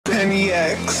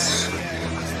maniacs.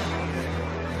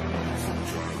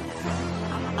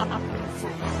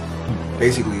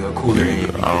 Basically a cooler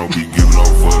than I don't be giving no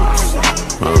fucks.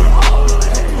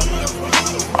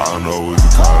 I don't know what you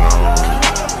call it.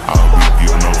 I don't be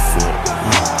giving no fuck.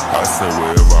 I say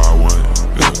whatever I want.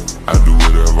 I do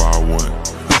whatever I want.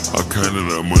 I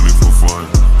counted up money for fun.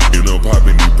 You know,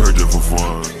 popping new purchase for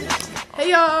fun.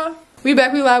 Hey y'all. We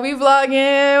back, we live, we vlogging.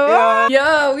 Yeah.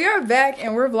 Yo, we are back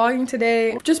and we're vlogging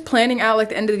today. Just planning out like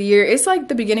the end of the year. It's like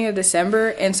the beginning of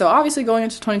December, and so obviously going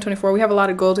into 2024, we have a lot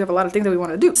of goals, we have a lot of things that we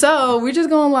want to do. So we're just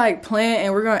gonna like plan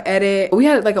and we're gonna edit. We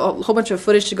had like a whole bunch of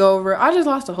footage to go over. I just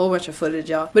lost a whole bunch of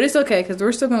footage, y'all. But it's okay, because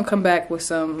we're still gonna come back with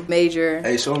some major.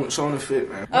 Hey, show them the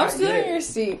fit, man. I'm still in your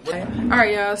seat.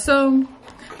 Alright, y'all, so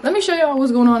let me show y'all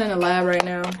what's going on in the lab right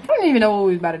now. I don't even know what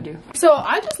we was about to do. So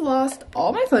I just lost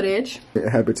all my footage. It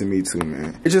happened to me too,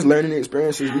 man. It's just learning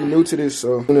experiences. We new to this,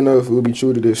 so I don't know if we'll be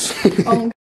true to this.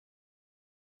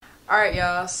 Alright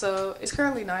y'all, so it's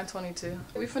currently 9:22.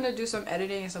 We finna do some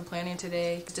editing and some planning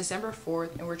today. It's December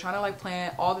 4th and we're trying to like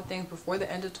plan all the things before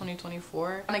the end of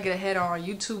 2024. Trying to get ahead on our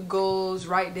YouTube goals,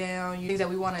 write down things that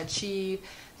we want to achieve,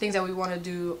 things that we want to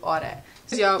do, all that.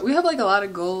 So y'all, we have like a lot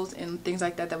of goals and things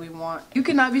like that we want. You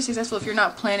cannot be successful if you're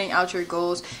not planning out your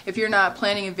goals, if you're not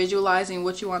planning and visualizing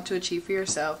what you want to achieve for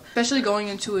yourself, especially going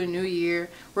into a new year.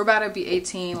 We're about to be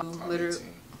 18, literally.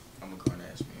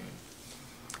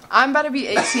 I'm about to be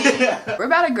 18. We're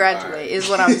about to graduate is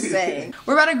what I'm saying.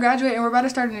 We're about to graduate and we're about to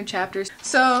start a new chapter.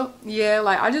 So yeah,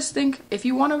 like I just think if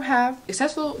you want to have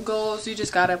successful goals, you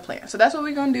just gotta plan. So that's what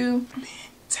we're gonna do.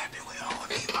 Tap in with all of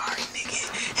you,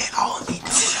 nigga, and all of me.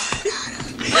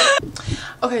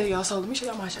 Okay, y'all, so let me show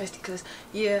y'all my shiesty, because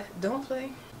yeah, don't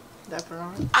play that for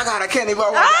on. I got a candy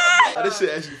bar. This shit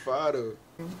actually fire though.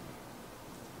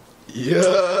 Yeah.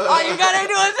 All you gotta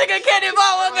do is take a candy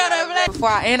bar. We're gonna play. Before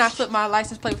I flip my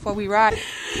license plate before we ride.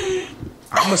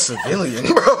 I'm a civilian,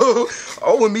 bro.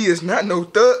 Owing me is not no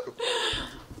thug.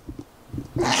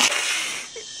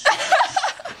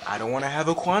 I don't want to have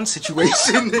a Quan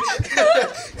situation.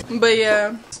 But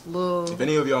yeah, little. If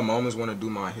any of y'all mamas want to do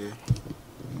my hair,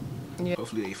 yeah,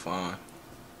 hopefully they fine.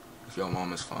 If y'all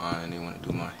mama's fine and they want to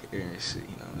do my hair and shit,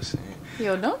 you know what I'm saying?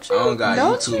 Yo, don't you? I don't got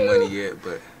YouTube money yet,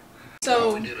 but.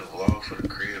 So we did a vlog for the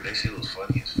crib. That shit was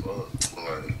funny as fuck.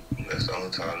 Like, that's the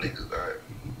only time niggas got.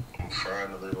 I'm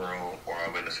frying the living room while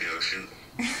I'm in the field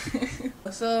shooting.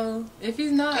 So if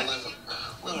he's not,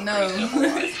 no.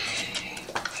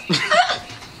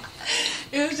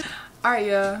 It was just, all right,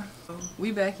 yeah.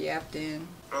 We back yapped in.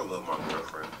 I love my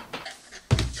girlfriend.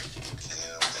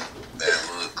 Damn, that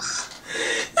looks.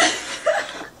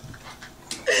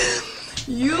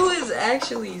 You is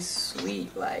actually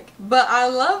sweet, like, but I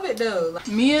love it though. Like,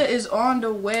 Mia is on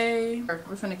the way. We're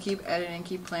finna keep editing,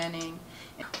 keep planning.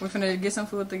 We're finna get some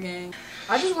food with the gang.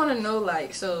 I just want to know,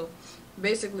 like, so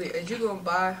basically, is you gonna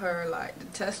buy her like the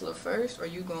Tesla first, or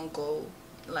you gonna go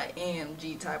like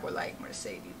AMG type or like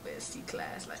Mercedes Benz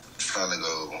C-Class? Like, Trying to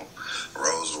go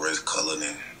Rolls Royce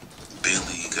Cullinan,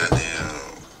 Billy,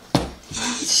 goddamn.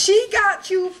 She got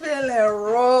you feeling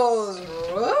Rolls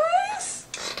Royce?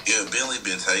 Yeah, Billy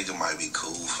been taken might be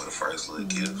cool for the first little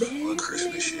gift, little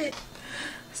Christmas shit.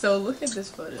 So look at this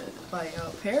footage. Like,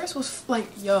 yo, Paris was like,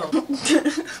 yo.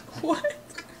 What?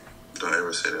 Don't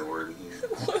ever say that word again.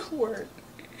 What word?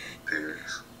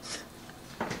 Paris.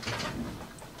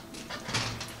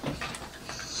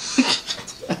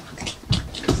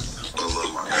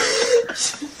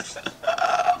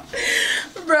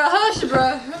 Bruh, hush,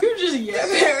 bruh. You just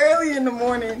yapping early in the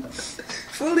morning.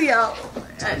 Fully out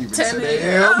at 10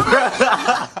 a.m.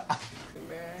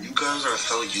 You guys are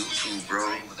so YouTube, bro.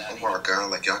 Oh my god,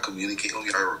 like y'all communicate on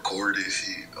y'all record this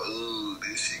shit. Oh,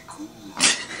 this shit cool.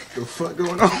 The fuck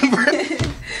going on, bro?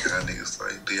 Y'all niggas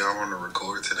like, do y'all want to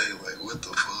record today? Like, what the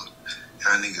fuck?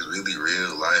 Y'all niggas really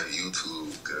real life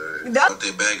YouTube, good. Put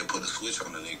that bag and put a switch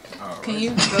on the nigga. Right. Can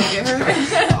you go get her?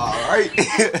 Alright.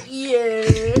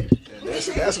 Yeah.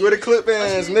 That's where the clip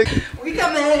is, nigga. We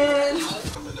coming.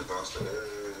 I'm in the box of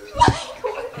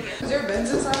Is there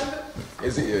Benz inside of it?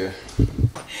 Is it? Yeah.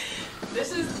 This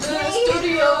is the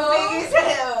studio. Big as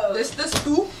hell. This the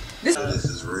scoop. this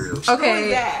is real. Okay. Who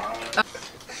is that?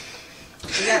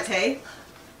 You got Tay?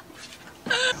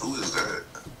 Who is that?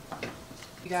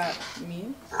 You got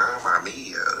me? Nah,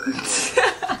 me.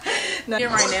 No, you're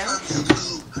right now.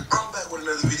 I'm back with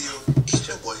another video. It's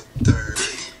your boy Third,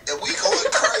 and we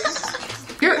going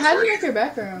crazy. How do you make your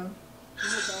background?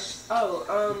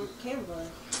 Oh, Canva.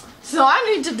 So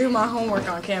I need to do my homework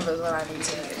on Canva is what I need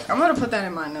to do. I'm gonna put that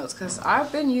in my notes because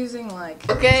I've been using like,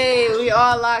 okay, we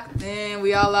all locked in.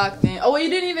 Oh, well, you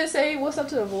didn't even say what's up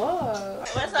to the vlog.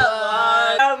 What's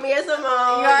up, vlog? Mia's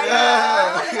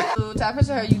tap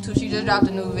into her YouTube. She just dropped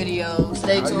a new video.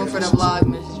 Stay tuned for the vlog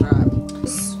Mrs. Drop.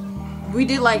 We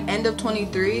did like end of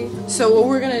 23. So what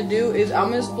we're gonna do is I'm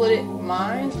gonna split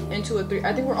mine into a 3.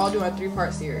 I think we're all doing a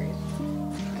 3-part series.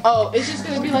 Oh, it's just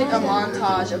gonna be like a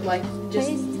montage of like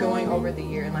just going over the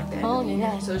year and like the end of the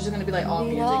year. So it's just gonna be like all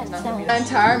music. It's not gonna be the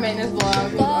entire maintenance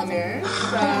vlog on there.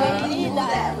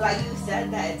 Like you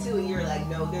said that too, and you're like,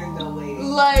 no, there's no way.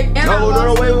 Like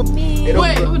No, wait.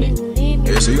 Wait.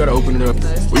 Yeah, so you gotta open it up.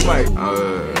 We might,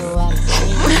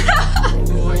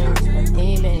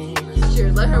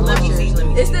 Cheers, let her watch yours.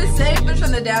 It's the same, but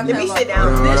from the down. Let me sit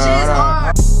down. This shit is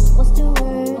hard. What's the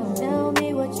word? Tell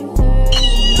me what you heard.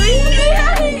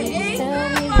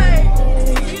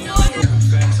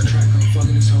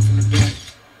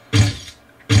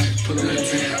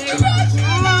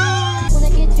 Wanna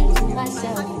get you to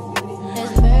myself.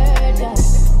 There's murder.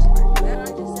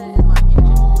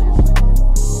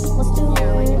 What's the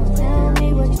word? Tell me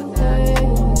what you heard.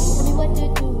 Tell me what to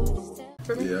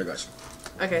do. yeah, I got you.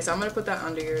 Okay, so I'm gonna put that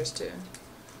under yours too.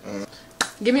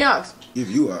 Give me ox. Give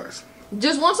you ours.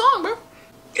 Just one song, bro.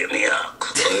 Give me up.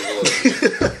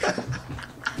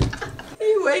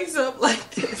 He wakes up like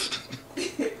this.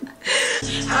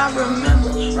 I remember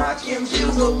rocking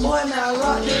bugle, boy, now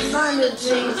rock designer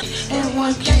jeans and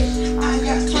 1K. I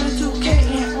got 22K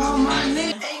and on my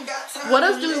neck. What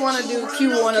else do we want to do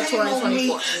Q1 of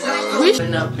 2024? We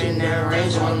should up in that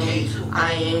range on me.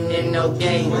 I ain't in no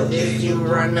game. If you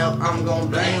run up, I'm gonna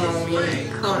blame on me.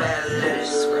 Call that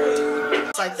list.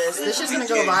 Like this. This shit's gonna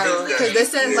go viral. Because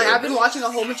this says, like, I've been watching a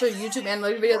whole bunch of YouTube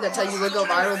analytic videos that tell you will go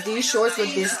viral. These shorts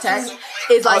with this text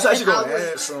is like, I was actually gonna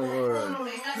add some,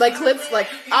 like clips. Like,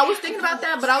 I was thinking about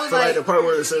that, but I was so like the part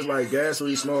where it says like gas where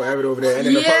you smoke, have it over there, and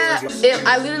then the part where it's like,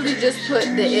 I literally just put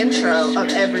the intro of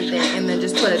everything and then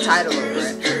just put a title over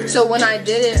it. So when I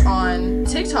did it on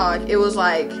TikTok, it was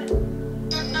like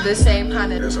the same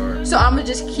kind of. That's hard. So I'm gonna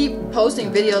just keep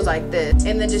posting videos like this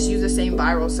and then just use the same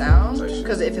viral sound,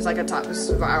 because if it's like a top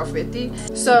viral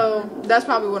 50. So that's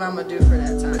probably what I'm gonna do for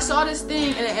that time. I saw this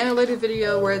thing in an analytic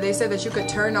video where they said that you could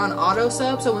turn on auto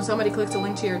sub, so when somebody clicks a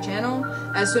link to your channel,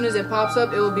 as soon as it pops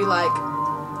up, it will be like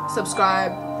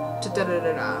subscribe to da da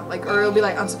da da, like, or it'll be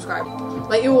like unsubscribe.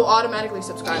 Like, it will automatically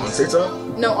subscribe. on TikTok?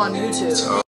 No, on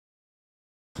YouTube.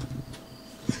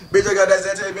 Bitch, I got that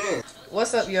Zete band.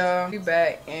 What's up, y'all? We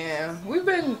back, and we've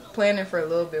been planning for a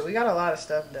little bit. We got a lot of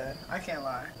stuff done. I can't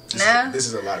lie. This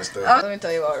is a lot of stuff. Let me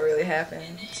tell you what really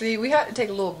happened. See, we had to take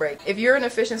a little break. If you're an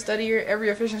efficient studier, every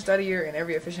efficient studier and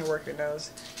every efficient worker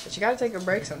knows that you gotta take a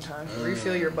break sometimes.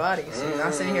 Refill your body, so you're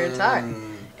not sitting here tired.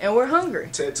 And we're hungry.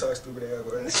 TED Talk, stupid ass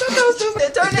boy. Shut up,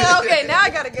 stupid. Turn it. Okay, now I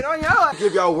gotta get on y'all.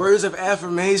 Give y'all words of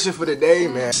affirmation for the day,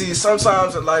 man. See,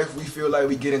 sometimes in life we feel like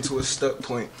we get into a stuck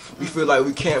point. We feel like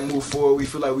we can't move forward. We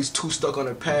feel like we're too stuck on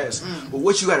the past. But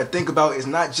what you gotta think about is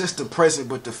not just the present,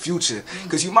 but the future.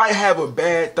 Because you might have a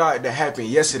bad thought that happened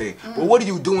yesterday. But what are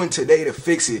you doing today to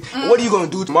fix it? And what are you gonna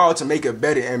do tomorrow to make it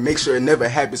better and make sure it never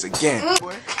happens again? 3,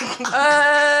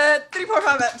 4,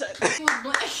 5.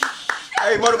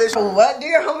 Hey, motivation. What? Do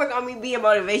your homework on me being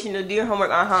motivational. Do your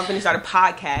homework on how I'm finna start a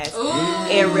podcast.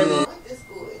 And really. This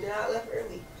school, and then I left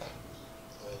early.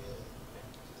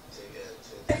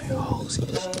 Oh, see,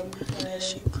 that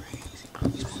shit crazy.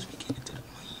 You supposed to be getting to the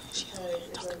point. She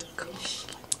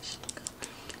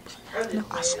I'm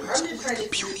just trying to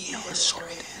beauty and short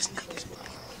ass niggas.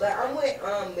 But I'm with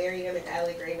Miriam and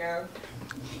Alec right now.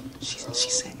 She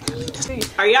said Alex.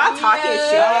 Are y'all talking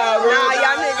shit? Nah,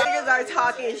 Y'all niggas are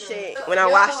talking shit. When I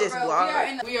watch this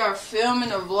vlog. We are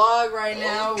filming a vlog right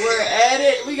now.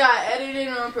 We got editing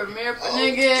on Premiere,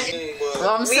 nigga.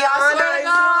 I swear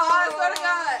to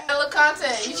God. Hella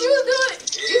content. You should do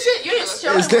it. You didn't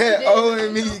show Is that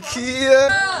owing me, Kia?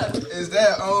 Is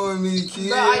that owing me,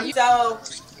 Kia? So,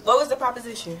 what was the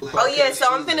proposition? Oh yeah, so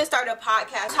I'm finna start a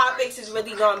podcast. Topics is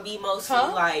really gonna be mostly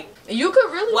like you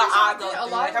could really what I go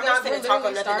through. Like, I'm not finna talk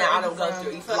on nothing that I don't go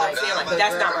through. You feel what I'm saying? Like,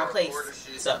 that's not my place.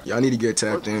 So Y'all need to get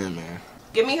tapped in, man.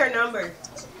 give me her number.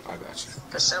 I got you.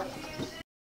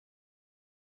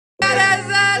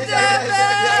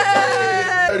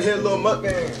 Hit a little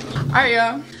mukbang. Alright,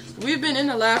 y'all. We've been in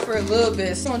the lab for a little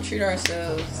bit, so we're gonna treat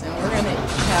ourselves, and we're gonna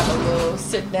have a little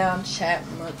sit-down chat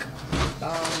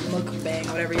mukbang,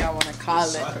 whatever y'all want to call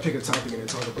it. Pick a topic and then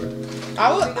talk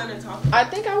about it. I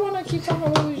think I want to keep talking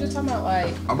about what we were just talking about,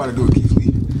 like. I'm about to do a Keith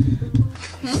Lee.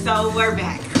 So we're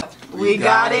back. We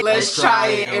got it. Let's try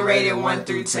it and rate it 1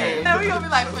 through 10. Now we're gonna be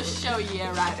like, for sure,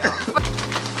 yeah, right on.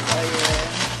 Oh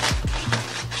yeah.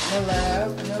 The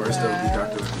lab. First up, we got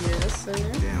the. Yes, sir.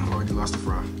 Damn, I already lost the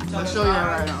fry. I'll show you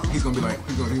right now. He's gonna be like,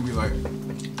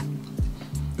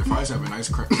 the fries have a nice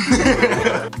crunch.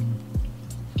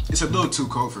 It's a little too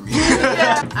cold for me.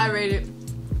 Yeah, I rate it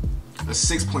A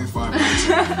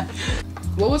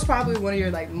 6.5. What was probably one of your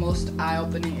like most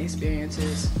eye-opening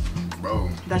experiences Bro,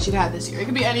 that you've had this year? It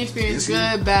could be any experience, This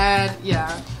year? good, bad,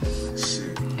 yeah.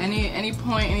 shit. Any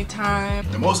point, any time.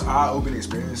 The most eye-opening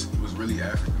experience was really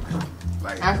Africa, man.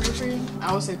 Like, Africa for you?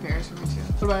 I would say Paris for me too.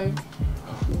 What about you?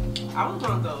 I was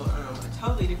gonna go a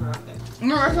totally different route.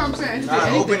 No, that's what I'm saying. It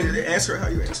could be open anything. it, answer how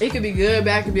you answer. It could be good,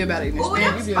 bad, it could be about an Ooh,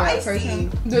 experience, it could be about a that's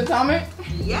person. spicy. The atomic?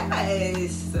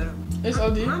 Yes. It's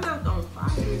OD. My mouth on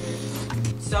fire.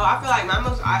 So I feel like my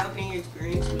most eye-opening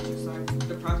experience was just like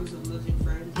the process of losing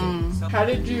friends. So, How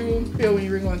did you feel when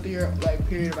you were going through your like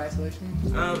period of isolation?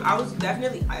 I was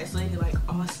definitely isolated like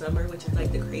all summer, which is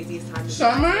like the craziest time to be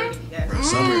Summer? isolated. Yes. Bro,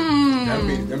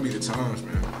 summer, that be the times,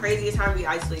 man. Craziest time to be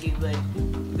isolated, but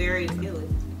very appealing.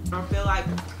 I feel like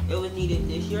it was needed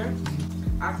this year.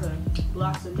 I could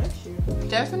blossom next year.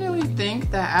 Definitely think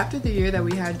that after the year that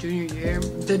we had junior year,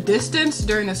 the distance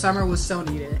during the summer was so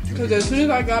needed. Because as soon as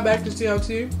I got back to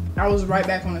CLT, I was right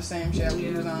back on the same shit we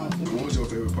was on. What was your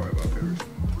favorite part about Paris?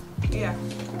 Yeah.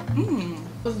 I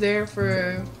was there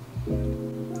for,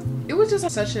 it was just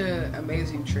such an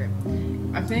amazing trip.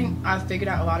 I think I figured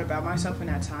out a lot about myself in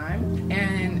that time,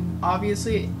 and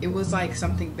obviously it was like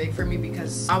something big for me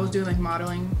because I was doing like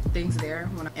modeling things there,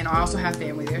 and I also have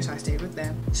family there, so I stayed with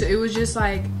them. So it was just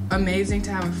like amazing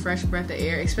to have a fresh breath of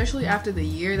air, especially after the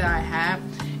year that I had.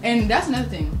 And that's another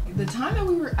thing, the time that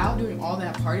we were out doing all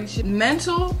that party shit,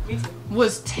 mental Me too.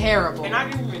 was terrible. And I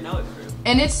didn't even know it for real.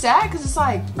 And it's sad because it's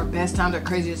like our best times, our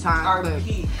craziest times. Our but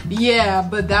peak. yeah,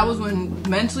 but that was when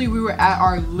mentally we were at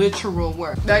our literal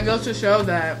worst. That goes to show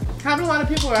that having a lot of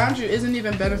people around you isn't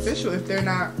even beneficial if they're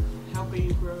not, Helping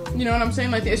you grow. you know what I'm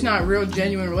saying? Like, it's not real,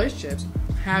 genuine relationships.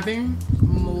 Having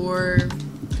more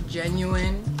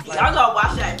genuine. Y'all gonna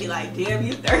watch that and be like, damn,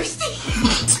 you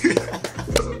thirsty.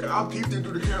 I peeped it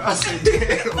through the camera. I said,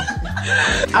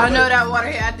 damn. I know that water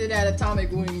hit after that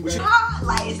atomic wing, but Hot,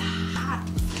 like it's hot.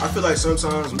 I feel like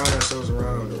sometimes we find ourselves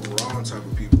around the wrong type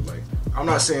of people. Like, I'm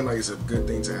not saying like it's a good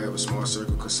thing to have a small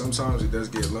circle, because sometimes it does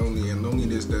get lonely, and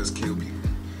loneliness does kill people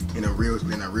in a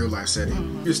real life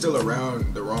setting. If you're still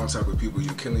around the wrong type of people,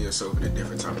 you're killing yourself in a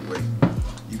different type of way.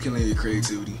 You're killing your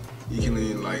creativity. You're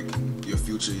killing like your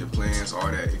future, your plans,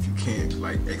 all that. If you can't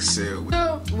like excel with.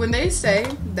 so when they say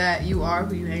that you are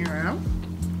who you hang around,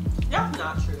 That's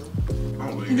not true. I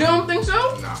don't believe you that. don't think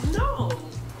so? Nah. No.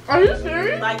 Are you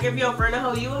serious? Like if your friend a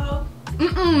hoe, you a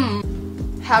hoe?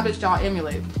 Habits y'all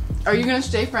emulate. Are you gonna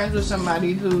stay friends with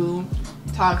somebody who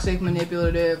toxic,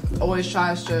 manipulative, always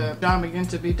tries to jump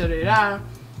against a beat da da da?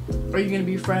 Or are you gonna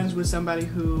be friends with somebody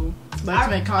who likes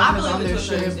to make comments on their it's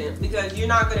shit? misunderstood, because you're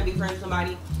not gonna be friends with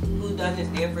somebody who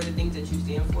doesn't stand for the things that you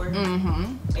stand for.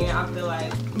 Mm-hmm. And I feel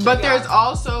like, But yeah, there's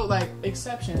also like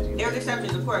exceptions. there's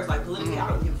exceptions, of course. Like politically, I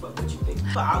don't give a fuck what you think.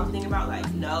 But I was thinking about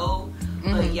like no,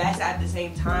 but yes at the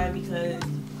same time, because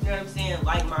you know what I'm saying.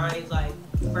 Like minds, like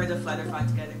birds of feather fly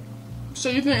together. So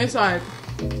you think it's like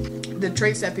the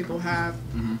traits that people have?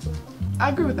 I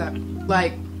agree with that.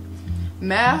 Like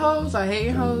mad hoes or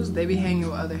hating hoes, they be hanging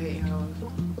with other hating hoes.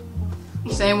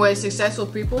 Same way successful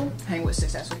people hang with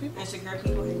successful people. Insecure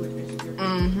people hang with insecure people.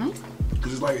 Mm-hmm.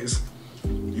 Cause it's like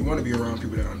you want to be around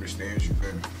people that understand you,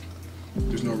 and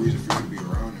there's no reason for you to be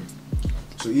around them.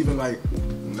 So even like,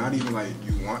 not even like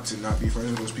you want to not be friends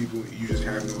with those people, you just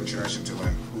have no attraction to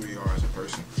like who they are as a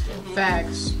person.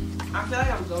 Facts. I feel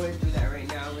like I'm going through that right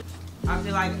now. I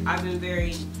feel like I've been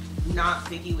very not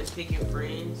picky with picking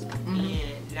friends,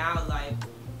 and now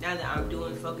that I'm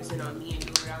focusing on me and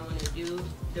doing what I want to do,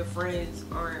 the friends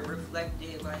aren't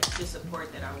reflected like the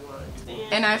support that I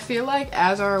want. And I feel like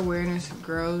as our awareness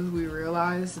grows, we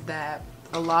realize that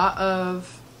a lot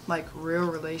of like real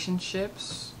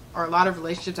relationships, or a lot of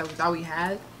relationships that we thought we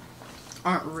had,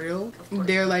 aren't real.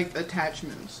 They're like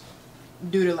attachments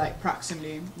due to like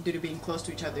proximity, due to being close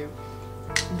to each other,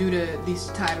 due to these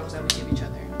titles that we give each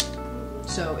other.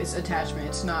 So it's attachment,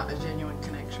 it's not a genuine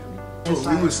connection. It's What we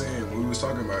like- was saying when we was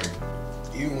talking about it,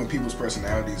 even when people's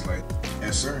personalities, like at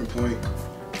a certain point,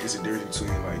 it's a difference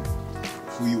between like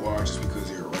who you are just because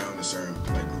you're around a certain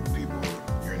like group of people,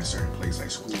 you're in a certain place. Like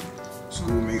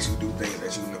school makes you do things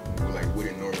that you like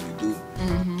wouldn't normally do.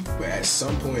 But at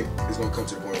some point, it's gonna come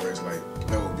to the point where it's like,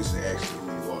 no, this is actually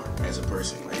who you are as a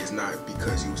person. Like it's not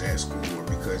because you was at school or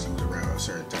because you was around a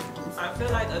certain type of group. I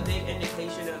feel like a big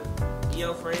indication of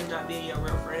your friends not being your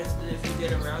real friends is if you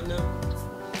get around them,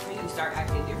 you start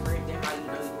acting different than how you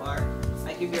know you are.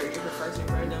 Like if you're a different person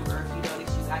from them, or if you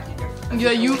notice you acting different.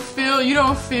 Yeah, you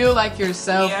don't feel like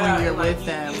yourself when you're like with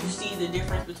them. You see the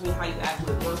difference between how you act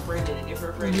with one friend and a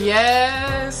different friend.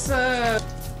 Yes.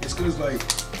 It's because like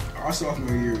our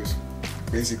sophomore year is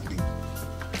basically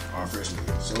our freshman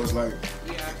year. So it's like,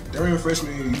 Yeah. during your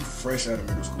freshman year, you fresh out of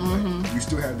middle school. Like, you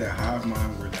still have that hive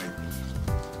mind where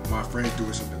like, my friend's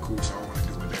doing something cool, so I want to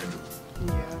do what they're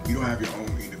doing. Yeah. You don't have your own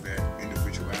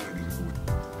individuality.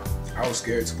 I was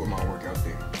scared to put my work out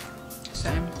there.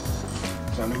 Same.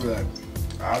 So I knew that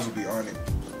eyes would be on it.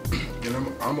 And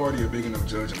I'm already a big enough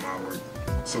judge of my work.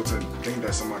 So to think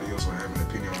that somebody else would have an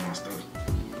opinion on my stuff,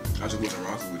 I just wasn't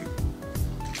rocking with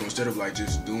it. So instead of like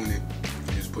just doing it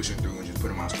and just pushing through and just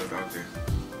putting my stuff out there,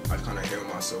 I kind of held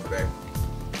myself back.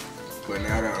 But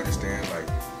now that I understand, like,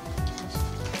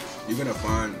 you're gonna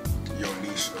find your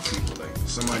niche of people. Like,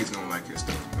 somebody's gonna like your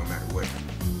stuff no matter what.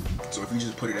 So if you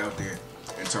just put it out there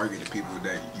and target the people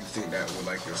that you think that will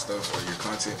like your stuff or your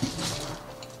content,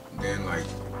 then like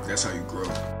that's how you grow.